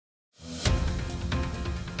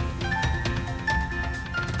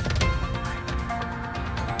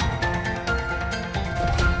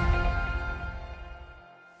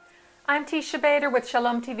I'm Teisha Bader with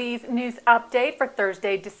Shalom TV's news update for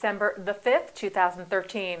Thursday, December the 5th,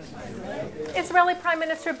 2013. Israeli Prime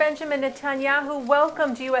Minister Benjamin Netanyahu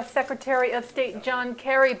welcomed U.S. Secretary of State John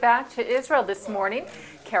Kerry back to Israel this morning.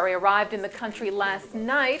 Kerry arrived in the country last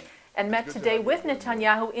night and met today with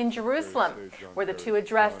Netanyahu in Jerusalem, where the two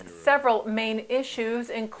addressed several main issues,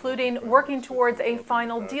 including working towards a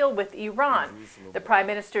final deal with Iran. The Prime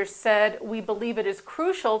Minister said, "We believe it is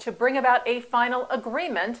crucial to bring about a final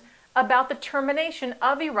agreement about the termination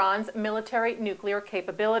of Iran's military nuclear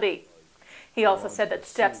capability." He also said that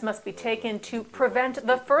steps must be taken to prevent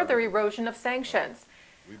the further erosion of sanctions.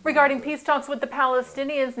 Regarding peace talks with the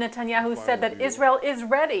Palestinians, Netanyahu said that Israel is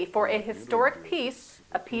ready for a historic peace,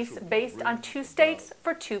 a peace based on two states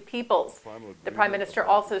for two peoples. The Prime Minister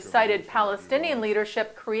also cited Palestinian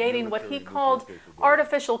leadership creating what he called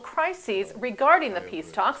artificial crises regarding the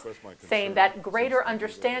peace talks, saying that greater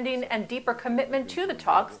understanding and deeper commitment to the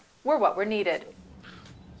talks were what were needed.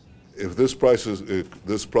 If this process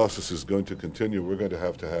is going to continue, we're going to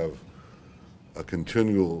have a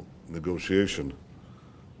continual negotiation.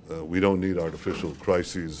 We don't need artificial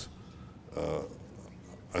crises.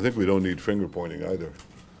 I think we don't need finger-pointing either.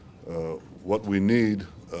 What we need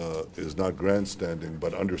is not grandstanding,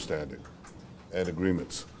 but understanding and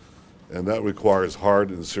agreements. And that requires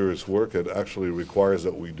hard and serious work. It actually requires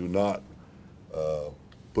that we do not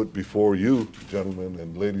put before you, gentlemen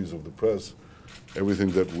and ladies of the press, everything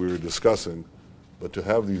that we're discussing, but to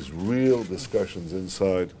have these real discussions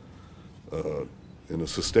inside in a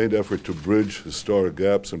sustained effort to bridge historic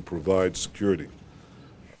gaps and provide security.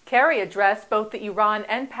 Kerry addressed both the Iran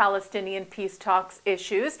and Palestinian peace talks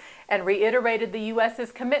issues and reiterated the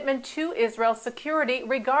U.S.'s commitment to Israel's security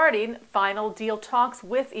regarding final deal talks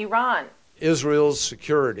with Iran. Israel's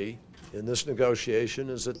security in this negotiation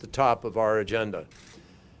is at the top of our agenda,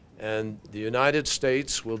 and the United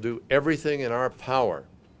States will do everything in our power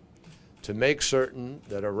to make certain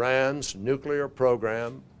that Iran's nuclear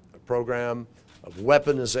program, a program of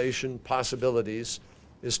weaponization possibilities,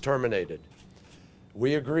 is terminated.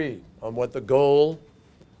 We agree on what the goal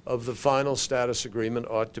of the final status agreement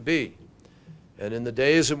ought to be. And in the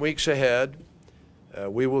days and weeks ahead,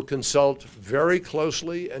 we will consult very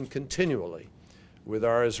closely and continually with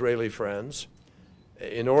our Israeli friends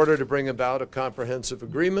in order to bring about a comprehensive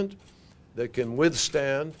agreement that can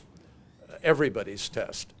withstand everybody's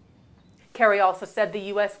test. Kerry also said the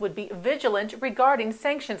U.S. would be vigilant regarding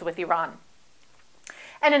sanctions with Iran.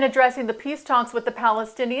 And in addressing the peace talks with the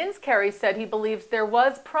Palestinians, Kerry said he believes there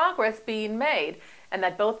was progress being made and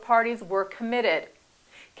that both parties were committed.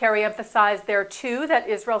 Kerry emphasized there, too, that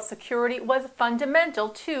Israel's security was fundamental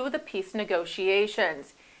to the peace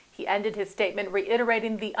negotiations. He ended his statement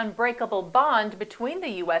reiterating the unbreakable bond between the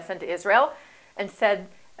U.S. and Israel and said,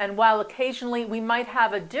 "And while occasionally we might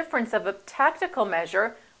have a difference of a tactical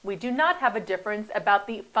measure, we do not have a difference about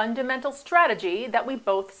the fundamental strategy that we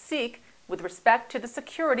both seek with respect to the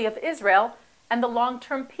security of Israel and the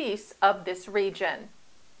long-term peace of this region."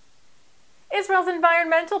 Israel's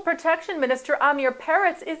Environmental Protection Minister Amir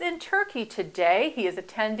Peretz is in Turkey today. He is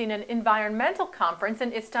attending an environmental conference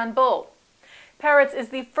in Istanbul. Peretz is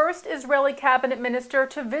the first Israeli cabinet minister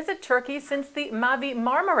to visit Turkey since the Mavi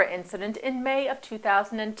Marmara incident in May of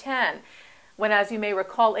 2010, when, as you may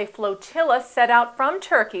recall, a flotilla set out from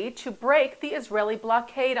Turkey to break the Israeli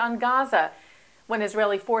blockade on Gaza. When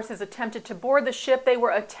Israeli forces attempted to board the ship, they were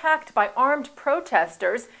attacked by armed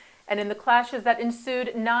protesters, and in the clashes that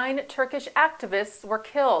ensued, 9 Turkish activists were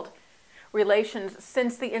killed. Relations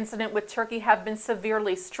since the incident with Turkey have been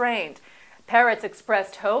severely strained. Peretz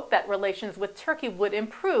expressed hope that relations with Turkey would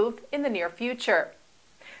improve in the near future.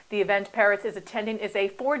 The event Peretz is attending is a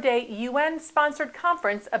 4-day UN-sponsored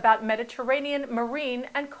conference about Mediterranean marine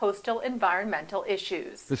and coastal environmental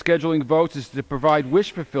issues. The scheduling votes is to provide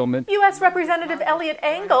wish fulfillment. U.S. Representative Eliot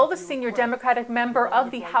Engel, the senior Democratic member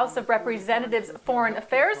of the House of Representatives Foreign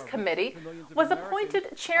Affairs Committee, was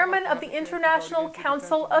appointed chairman of the International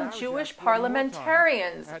Council of Jewish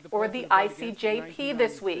Parliamentarians, or the ICJP,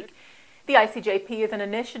 this week. The ICJP is an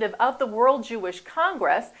initiative of the World Jewish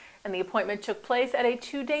Congress, and the appointment took place at a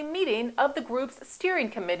 2-day meeting of the group's steering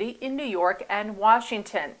committee in New York and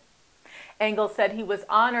Washington. Engel said he was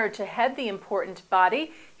honored to head the important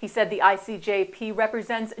body. He said the ICJP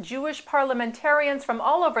represents Jewish parliamentarians from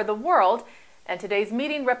all over the world, and today's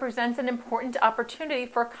meeting represents an important opportunity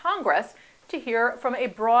for Congress to hear from a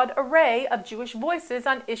broad array of Jewish voices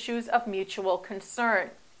on issues of mutual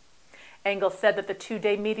concern. Engel said that the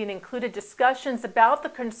 2-day meeting included discussions about the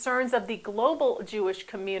concerns of the global Jewish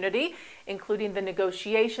community, including the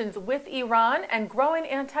negotiations with Iran and growing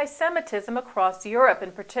anti-Semitism across Europe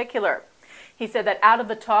in particular. He said that out of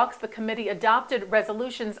the talks, the committee adopted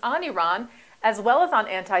resolutions on Iran, as well as on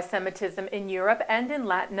anti-Semitism in Europe and in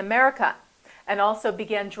Latin America, and also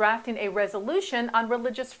began drafting a resolution on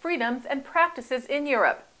religious freedoms and practices in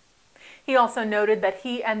Europe. He also noted that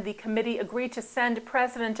he and the committee agreed to send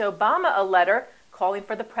President Obama a letter calling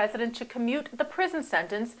for the president to commute the prison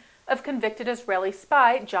sentence of convicted Israeli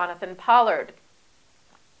spy Jonathan Pollard.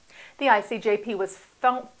 The ICJP was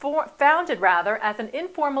founded as an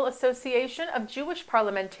informal association of Jewish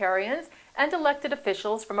parliamentarians and elected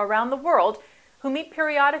officials from around the world who meet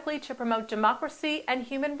periodically to promote democracy and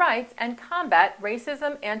human rights and combat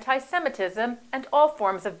racism, anti-Semitism, and all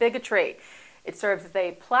forms of bigotry. It serves as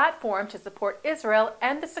a platform to support Israel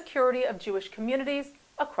and the security of Jewish communities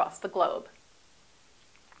across the globe.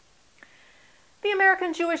 The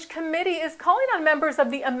American Jewish Committee is calling on members of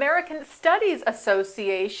the American Studies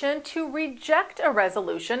Association to reject a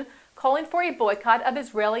resolution calling for a boycott of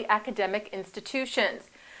Israeli academic institutions.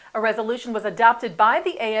 A resolution was adopted by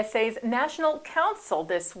the ASA's National Council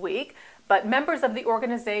this week, but members of the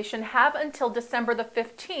organization have until December the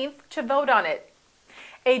 15th to vote on it.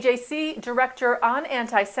 AJC Director on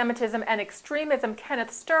Anti-Semitism and Extremism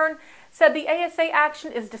Kenneth Stern said the ASA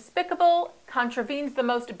action is despicable, contravenes the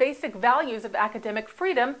most basic values of academic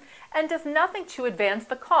freedom, and does nothing to advance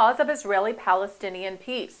the cause of Israeli-Palestinian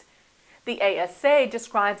peace. The ASA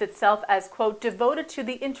describes itself as, quote, devoted to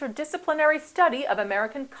the interdisciplinary study of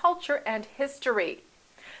American culture and history.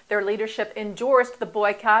 Their leadership endorsed the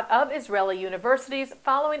boycott of Israeli universities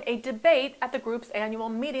following a debate at the group's annual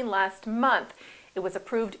meeting last month. It was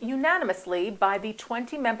approved unanimously by the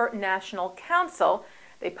 20-member National Council.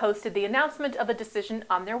 They posted the announcement of the decision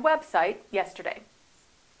on their website yesterday.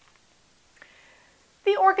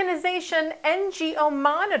 The organization NGO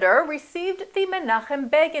Monitor received the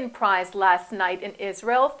Menachem Begin Prize last night in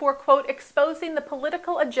Israel for, quote, exposing the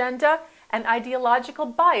political agenda and ideological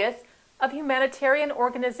bias of humanitarian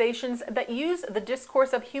organizations that use the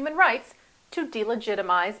discourse of human rights to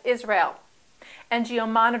delegitimize Israel. NGO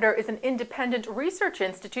Monitor is an independent research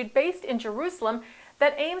institute based in Jerusalem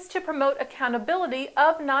that aims to promote accountability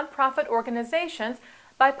of nonprofit organizations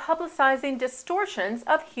by publicizing distortions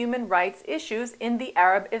of human rights issues in the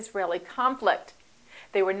Arab-Israeli conflict.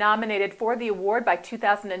 They were nominated for the award by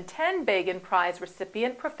 2010 Begin Prize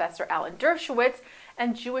recipient Professor Alan Dershowitz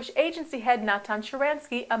and Jewish agency head Natan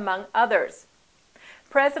Sharansky, among others.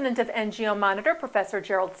 President of NGO Monitor, Professor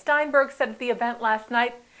Gerald Steinberg, said at the event last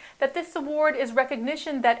night that this award is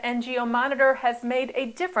recognition that NGO Monitor has made a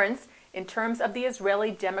difference in terms of the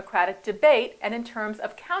Israeli democratic debate and in terms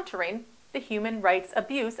of countering the human rights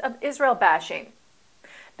abuse of Israel bashing.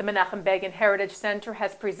 The Menachem Begin Heritage Center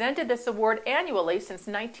has presented this award annually since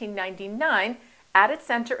 1999 at its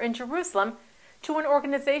center in Jerusalem to an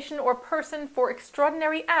organization or person for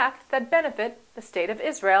extraordinary acts that benefit the State of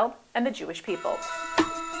Israel and the Jewish people.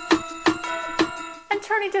 And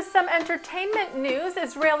turning to some entertainment news,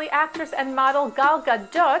 Israeli actress and model Gal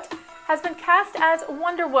Gadot has been cast as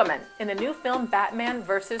Wonder Woman in the new film Batman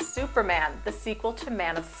vs. Superman, the sequel to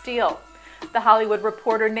Man of Steel. The Hollywood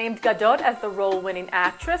Reporter named Gadot as the role-winning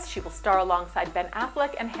actress. She will star alongside Ben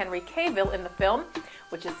Affleck and Henry Cavill in the film,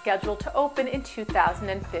 which is scheduled to open in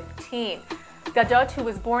 2015. Gadot, who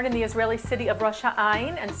was born in the Israeli city of Rosh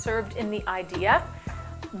Ha'ain and served in the IDF,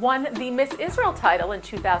 won the Miss Israel title in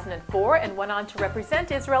 2004 and went on to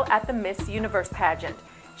represent Israel at the Miss Universe pageant.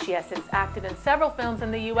 She has since acted in several films in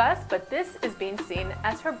the U.S., but this is being seen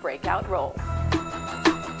as her breakout role.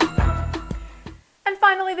 And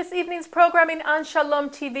finally, this evening's programming on Shalom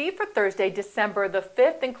TV for Thursday, December the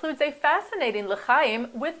 5th includes a fascinating l'chaim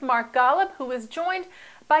with Mark Golub, who is joined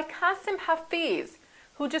by Qasim Hafiz,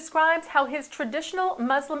 who describes how his traditional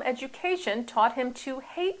Muslim education taught him to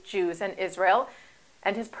hate Jews and Israel,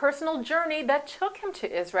 and his personal journey that took him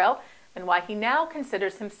to Israel, and why he now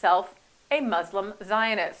considers himself a Muslim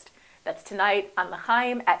Zionist. That's tonight on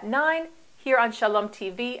l'chaim at 9 here on Shalom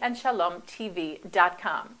TV and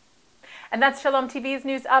shalomtv.com. And that's Shalom TV's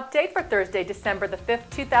news update for Thursday, December the 5th,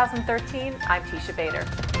 2013. I'm Teisha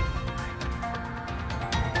Bader.